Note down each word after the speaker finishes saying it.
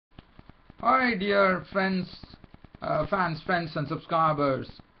Hi, dear friends, fans, friends, and subscribers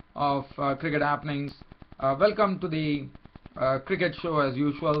of Cricket Happenings. Welcome to the cricket show as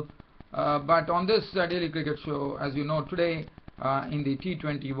usual. But on this daily cricket show, as you know, today in the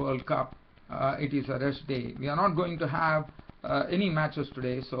T20 World Cup, it is a rest day. We are not going to have any matches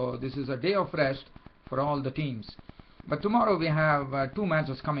today, so this is a day of rest for all the teams. But tomorrow we have two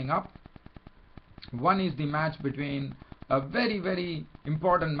matches coming up. One is the match between a very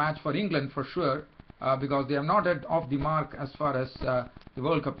important match for England for sure, because they are not off the mark as far as the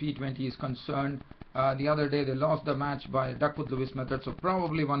World Cup T20 is concerned. The other day they lost the match by Duckworth-Lewis method, so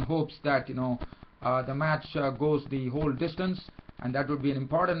probably one hopes that the match goes the whole distance, and that would be an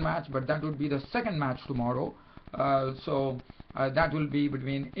important match. But that would be the second match tomorrow. That will be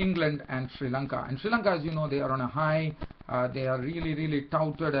between England and Sri Lanka. And Sri Lanka, as you know, they are on a high. They are really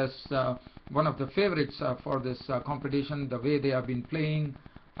touted as one of the favorites for this competition. The way they have been playing,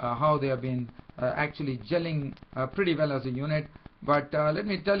 how they have been actually gelling pretty well as a unit. But let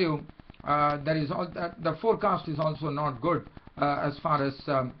me tell you, the forecast is also not good as far as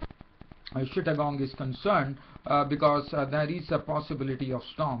Chittagong is concerned, because there is a possibility of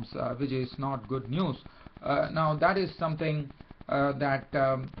storms, which is not good news. Now that is something that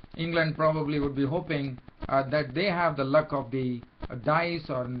England probably would be hoping that they have the luck of the dice,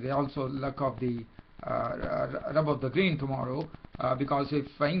 or they also luck of the rub of the green tomorrow, because if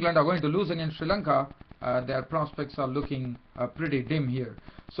England are going to lose against Sri Lanka, their prospects are looking pretty dim here.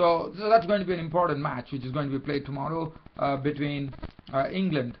 So that's going to be an important match which is going to be played tomorrow between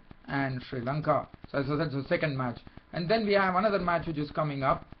England and Sri Lanka. So that's the second match. And then we have another match which is coming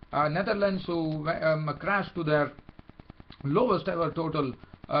up. Netherlands, who crashed to their lowest ever total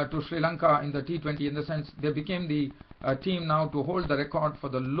to Sri Lanka in the T20, in the sense they became the team now to hold the record for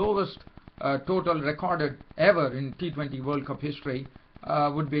the lowest total recorded ever in T20 World Cup history,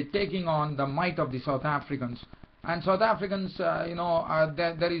 would be taking on the might of the South Africans. And South Africans,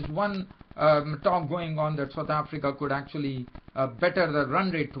 there is one talk going on that South Africa could actually better the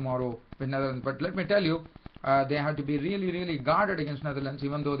run rate tomorrow with Netherlands. But let me tell you, they have to be really guarded against Netherlands,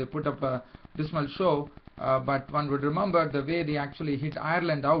 even though they put up a dismal show. But one would remember the way they actually hit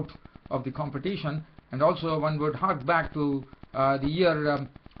Ireland out of the competition, and also one would hark back to the year,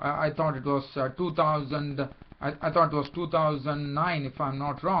 I thought it was 2000. I thought it was 2009, if I'm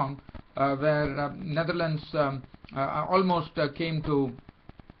not wrong, where Netherlands almost came to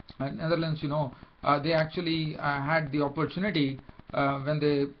Netherlands. They actually had the opportunity when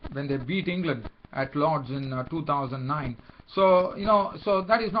they beat England at Lord's in 2009. So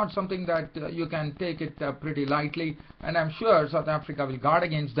that is not something that you can take it pretty lightly, and I'm sure South Africa will guard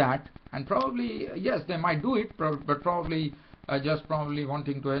against that, and probably, yes, they might do it, but probably just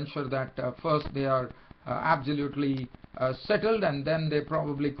wanting to ensure that first they are absolutely settled, and then they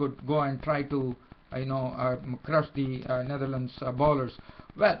probably could go and try to crush the Netherlands bowlers.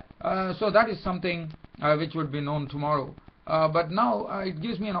 Well, so that is something which would be known tomorrow. But now it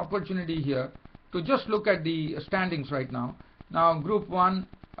gives me an opportunity here to just look at the standings right now. Now, Group 1,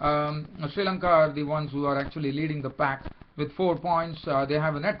 Sri Lanka are the ones who are actually leading the pack with 4 points. They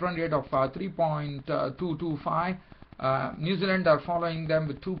have a net run rate of 3.225. New Zealand are following them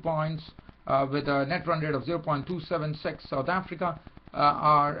with 2 points with a net run rate of 0.276. South Africa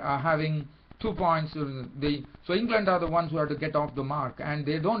are having 2 points. So England are the ones who have to get off the mark, and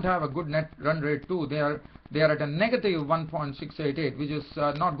they don't have a good net run rate too. They are at a negative 1.688, which is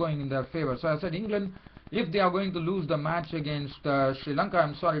not going in their favor. So I said England, if they are going to lose the match against Sri Lanka,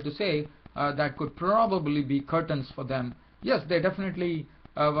 I'm sorry to say that could probably be curtains for them. Yes, they definitely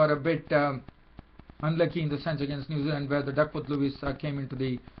were a bit unlucky in the sense against New Zealand, where the Duckworth-Lewis came into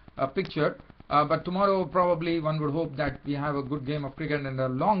the picture. But tomorrow probably one would hope that we have a good game of cricket, and a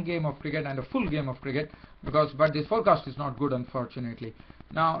long game of cricket, and a full game of cricket, but this forecast is not good, unfortunately.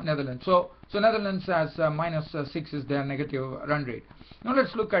 Now Netherlands. So Netherlands has -6 is their negative run rate. Now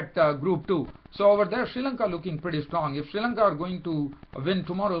let's look at Group 2. So over there, Sri Lanka looking pretty strong. If Sri Lanka are going to win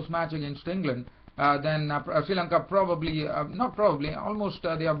tomorrow's match against England, then Sri Lanka probably, not probably, almost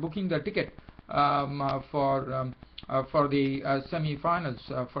they are booking their ticket for the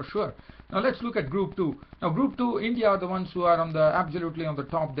semi-finals for sure. Now let's look at Group 2. Now Group 2, India are the ones who are absolutely on the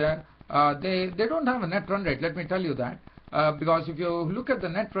top there. They don't have a net run rate, let me tell you that. Because if you look at the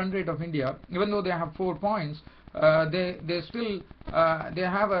net run rate of India, even though they have 4 points, they still they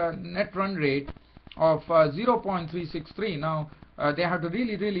have a net run rate of 0.363. Now they have to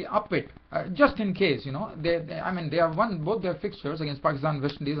really up it, just in case. They have won both their fixtures against Pakistan and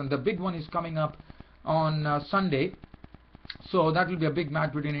West Indies, and the big one is coming up on Sunday. So that will be a big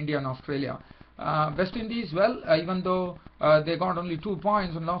match between India and Australia. West Indies, well, even though they got only 2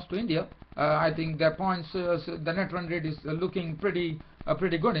 points and lost to India, I think their points, the net run rate is looking pretty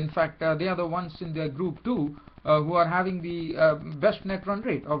good. In fact, they are the ones in their group 2 who are having the best net run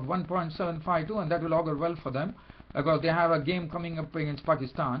rate of 1.752, and that will augur well for them because they have a game coming up against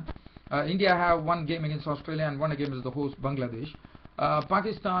Pakistan. India have one game against Australia and one against the host Bangladesh.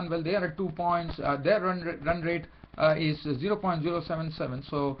 Pakistan, well, they are at 2 points. Their run rate is 0.077,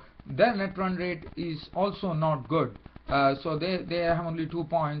 so their net run rate is also not good. So they have only 2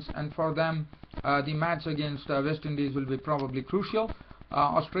 points, and for them the match against West Indies will be probably crucial.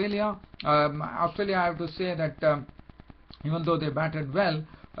 Australia, I have to say that even though they batted well,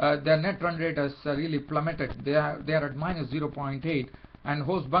 their net run rate has really plummeted. They are at minus 0.8, and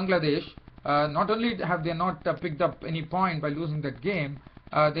host Bangladesh, not only have they not picked up any point by losing that game,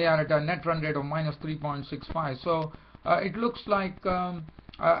 they are at a net run rate of minus 3.65. So it looks like,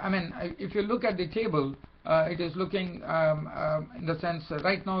 I mean, if you look at the table, it is looking in the sense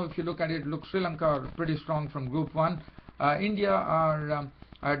right now, if you look at it, looks Sri Lanka are pretty strong from Group 1. India are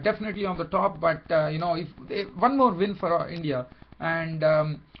definitely on the top, but you know, if one more win for India, and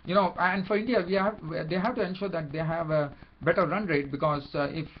you know, and for India, they have to ensure that they have a better run rate, because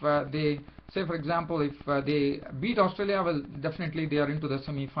if they, say for example, if they beat Australia, well, definitely they are into the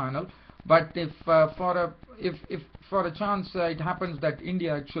semi-final. But if for a chance it happens that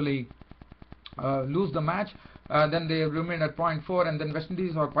India actually lose the match, then they remain at 0.4, and then West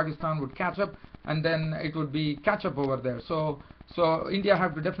Indies or Pakistan would catch up, and then it would be catch up over there. So India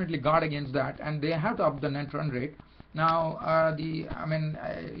have to definitely guard against that, and they have to up the net run rate. Now I mean,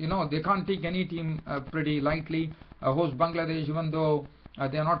 you know, they can't take any team pretty lightly. Host Bangladesh, even though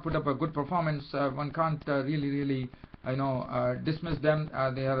they have not put up a good performance, one can't really you know dismiss them.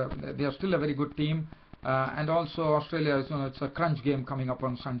 They are still a very good team, and also Australia, you know, it's a crunch game coming up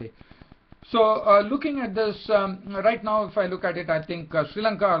on Sunday. So looking at this right now, if I look at it, I think Sri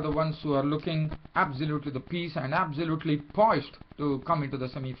Lanka are the ones who are looking absolutely the piece and absolutely poised to come into the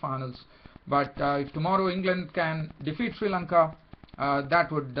semi-finals. But if tomorrow England can defeat Sri Lanka,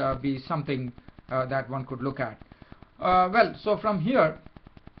 that would be something that one could look at. Well, so from here,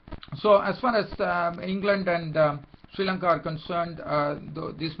 so as far as England and Sri Lanka are concerned,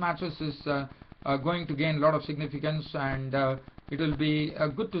 these matches is going to gain a lot of significance, and it will be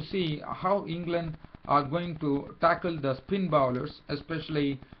good to see how England are going to tackle the spin bowlers,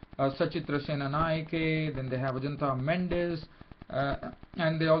 especially Sachitra Senanaike. Then they have Ajanta Mendes,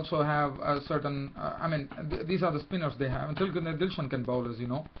 and they also have a certain, I mean, these are the spinners they have, and Dilshan can bowlers, you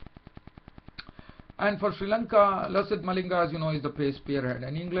know. And for Sri Lanka, Lasith Malinga, as you know, is the pace spearhead.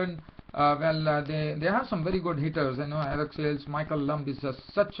 And England, well, they have some very good hitters. I know Alex Hales, Michael Lumb is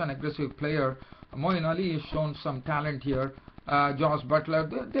such an aggressive player. Moeen Ali has shown some talent here. Josh Butler,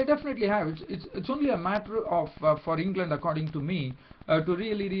 they definitely have. It's only a matter of for England, according to me, to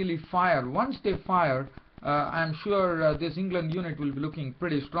really fire. Once they fire, I'm sure this England unit will be looking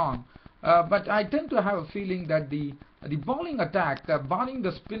pretty strong. But I tend to have a feeling that the bowling attack, barring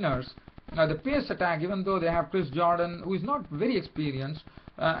the spinners, the pace attack, even though they have Chris Jordan, who is not very experienced,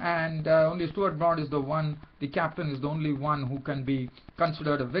 and only Stuart Broad is the captain is the only one who can be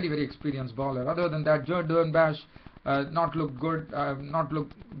considered a very experienced bowler. Other than that, Durham not look good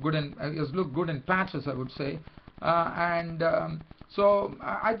in has looked good in patches, I would say, so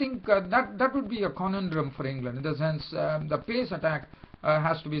I think that would be a conundrum for England, in the sense the pace attack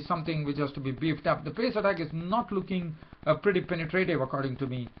has to be something which has to be beefed up. The pace attack is not looking pretty penetrative, according to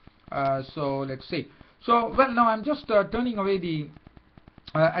me. So let's see. So well, now I'm just turning away the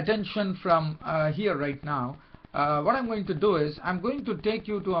attention from here right now. What I'm going to do is I'm going to take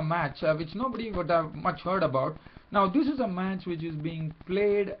you to a match which nobody would have much heard about. Now this is a match which is being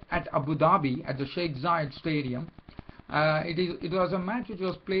played at Abu Dhabi at the Sheikh Zayed Stadium. It was a match which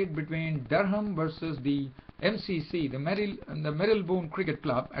was played between Durham versus the MCC, the Marylebone Cricket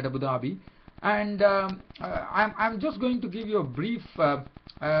Club at Abu Dhabi. And I'm just going to give you a brief,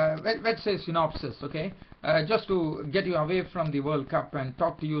 let's say, synopsis, okay, just to get you away from the World Cup and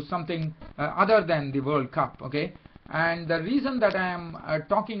talk to you something other than the World Cup, okay. And the reason that I am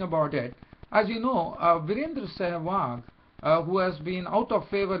talking about it, as you know, Virendra Sehwag, who has been out of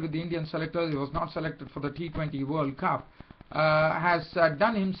favor with the Indian selectors, he was not selected for the T20 World Cup, has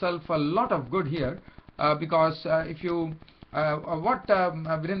done himself a lot of good here, because if you what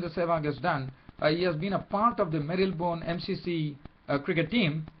Virendra Sehwag has done, he has been a part of the Marylebone MCC cricket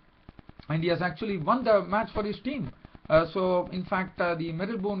team, and he has actually won the match for his team. So in fact, the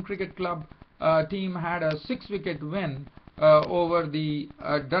Marylebone Cricket Club team had a 6-wicket win over the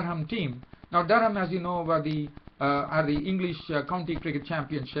Durham team. Now Durham, as you know, are the English County Cricket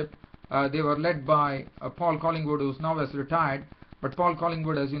Championship. They were led by Paul Collingwood, who now has retired. but Paul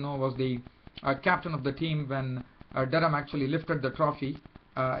Collingwood, as you know, was the captain of the team when Durham actually lifted the trophy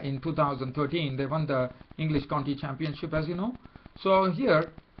in 2013. They won the English County Championship, as you know. So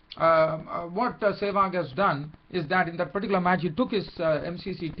here, what Sehwag has done is that in that particular match, he took his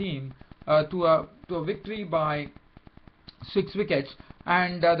MCC team to a victory by 6 wickets,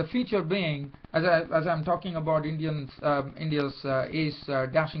 and the feature being, as I'm talking about India's ace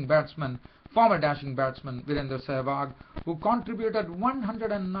dashing batsman, former dashing batsman Virendra Sehwag, who contributed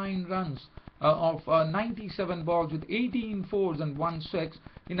 109 runs of 97 balls with 18 fours and 1 6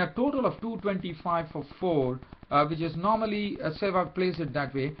 in a total of 225 for 4, which is normally Sehwag plays it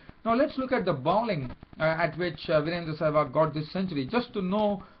that way. Now let's look at the bowling at which Virendra Sehwag got this century, just to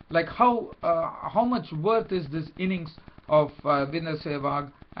know like how much worth is this innings of Virendra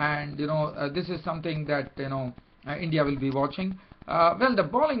Sehwag, and this is something that India will be watching. Well, the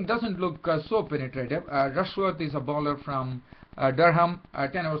bowling doesn't look so penetrative. Rushworth is a bowler from Durham,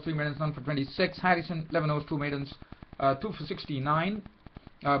 10 overs 3 maidens, none for 26. Harrison, 11 overs 2 maidens, 2 for 69.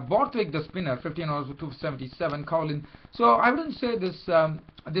 Borthwick, the spinner, 15 overs 2 for 77. Cowlin. So I wouldn't say this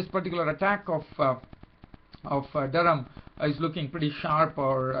particular attack of Durham is looking pretty sharp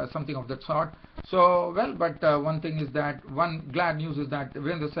or something of that sort. So well, but one thing is that one glad news is that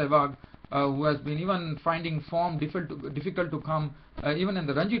Virendra Sehwag, who has been even finding form difficult to come even in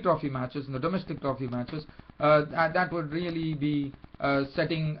the Ranji Trophy matches, in the domestic trophy matches, that would really be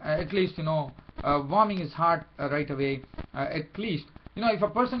setting at least warming his heart right away. At least if a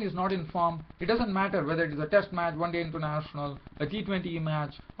person is not in form, it doesn't matter whether it is a test match, one day international, a T20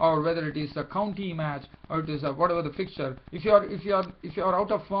 match, or whether it is a county match, or it is whatever the fixture. If you are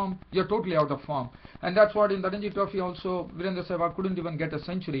out of form, you're totally out of form, and that's what in the Ranji Trophy also Virendra Sehwag couldn't even get a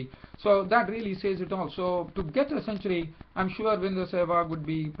century. So that really says it all. So to get a century, I'm sure Virendra Sehwag would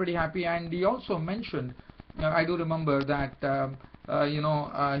be pretty happy. And he also mentioned, I do remember that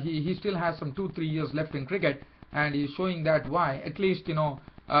he still has some 2-3 years left in cricket. And he's showing that why, at least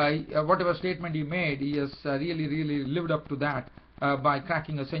whatever statement he made, he has really lived up to that by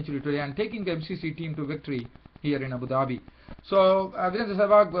cracking a century today and taking the MCC team to victory here in Abu Dhabi. So Virendra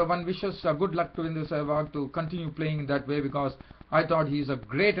Sehwag, one wishes good luck to Virendra Sehwag to continue playing in that way, because I thought he's a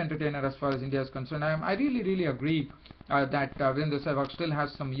great entertainer as far as India is concerned. I really agree that Virendra Sehwag still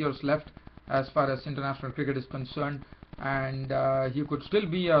has some years left as far as international cricket is concerned, and he could still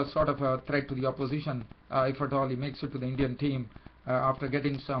be a sort of a threat to the opposition if at all he makes it to the Indian team after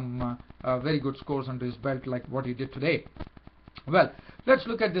getting some very good scores under his belt like what he did today. Well, let's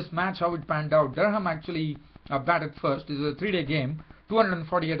look at this match, how it panned out. Durham actually batted first. This is a 3-day game,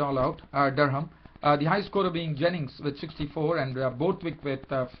 248 all out, Durham. The high scorer being Jennings with 64 and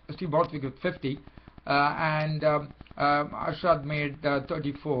Steve Borthwick with 50, and Arshad made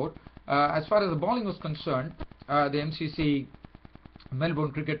 34. As far as the bowling was concerned, the MCC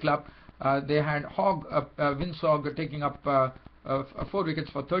Melbourne Cricket Club, they had Vince Hogg taking up 4 wickets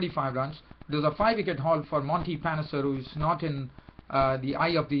for 35 runs. There was a 5-wicket haul for Monty Panesar, who is not in the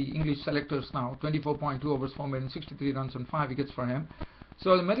eye of the English selectors now. 24.2 overs, 4 maidens, 63 runs and 5 wickets for him.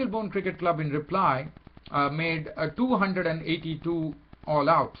 So the Melbourne Cricket Club in reply made 282 all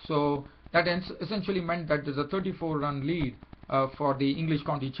out. So that essentially meant that there's a 34-run lead for the English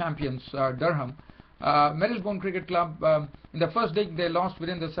County champions Durham. Melbourne Cricket Club, in the first day they lost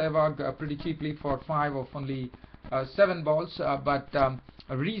Virendra Sehwag pretty cheaply for 5 of only 7 balls, but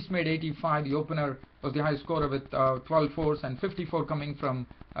Rees made 85. The opener was the high scorer with 12 fours, and 54 coming from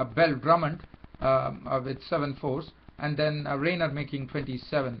Bell Drummond with 7 fours, and then Rayner making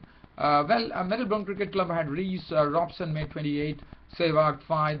 27. Melbourne Cricket Club had Rees, Robson made 28, Sehwag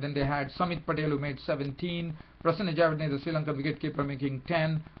 5, then they had Samit Patel who made 17, Prasanna Javadne, the Sri Lankan wicketkeeper, making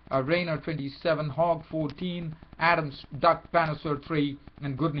 10, Rayner 27, Hogg 14, Adams, Duck, Panesar 3,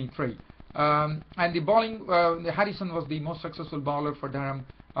 and Gurney 3. And the bowling, Harrison was the most successful bowler for Durham,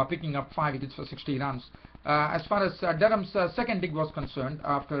 picking up 5 wickets for 60 runs. As far as Durham's second dig was concerned,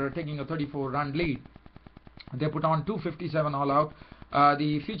 after taking a 34-run lead, they put on 257 all out.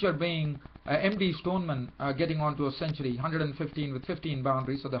 The feature being MD Stoneman getting on to a century, 115 with 15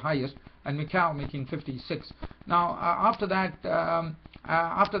 boundaries, so the highest, and Mikau making 56. Now after that,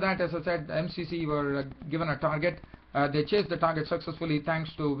 as I said, MCC were given a target. They chased the target successfully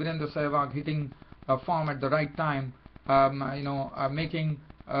thanks to Virendra Sehwag hitting form at the right time, making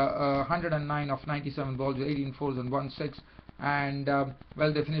 109 of 97 balls, 18 fours and 1 6, and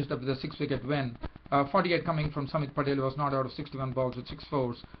they finished up with a 6-wicket win. 48 coming from Samit Patel, who was not out of 61 balls with 6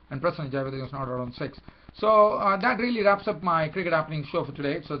 fours, and Prasanna Javadne was not out on 6. So that really wraps up my Cricket Happening show for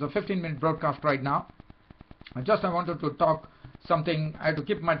today. So it's a 15-minute broadcast right now. I wanted to talk something. I had to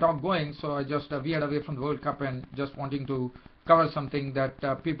keep my talk going, so I just veered away from the World Cup and just wanting to cover something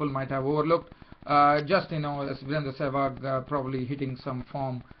that people might have overlooked. Just as Virendra Sehwag probably hitting some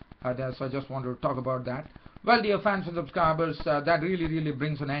form there, so I just want to talk about that. Well, dear fans and subscribers, that really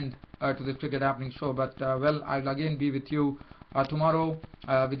brings an end to this Cricket Happening show. But well, I'll again be with you tomorrow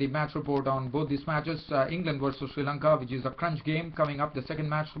with the match report on both these matches. England versus Sri Lanka, which is a crunch game coming up. The second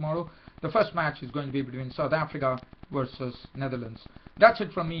match tomorrow. The first match is going to be between South Africa versus Netherlands. That's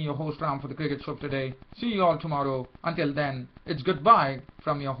it from me, your host Ram, for the Cricket Show today. See you all tomorrow. Until then, it's goodbye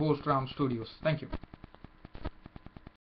from your host Ram Studios. Thank you.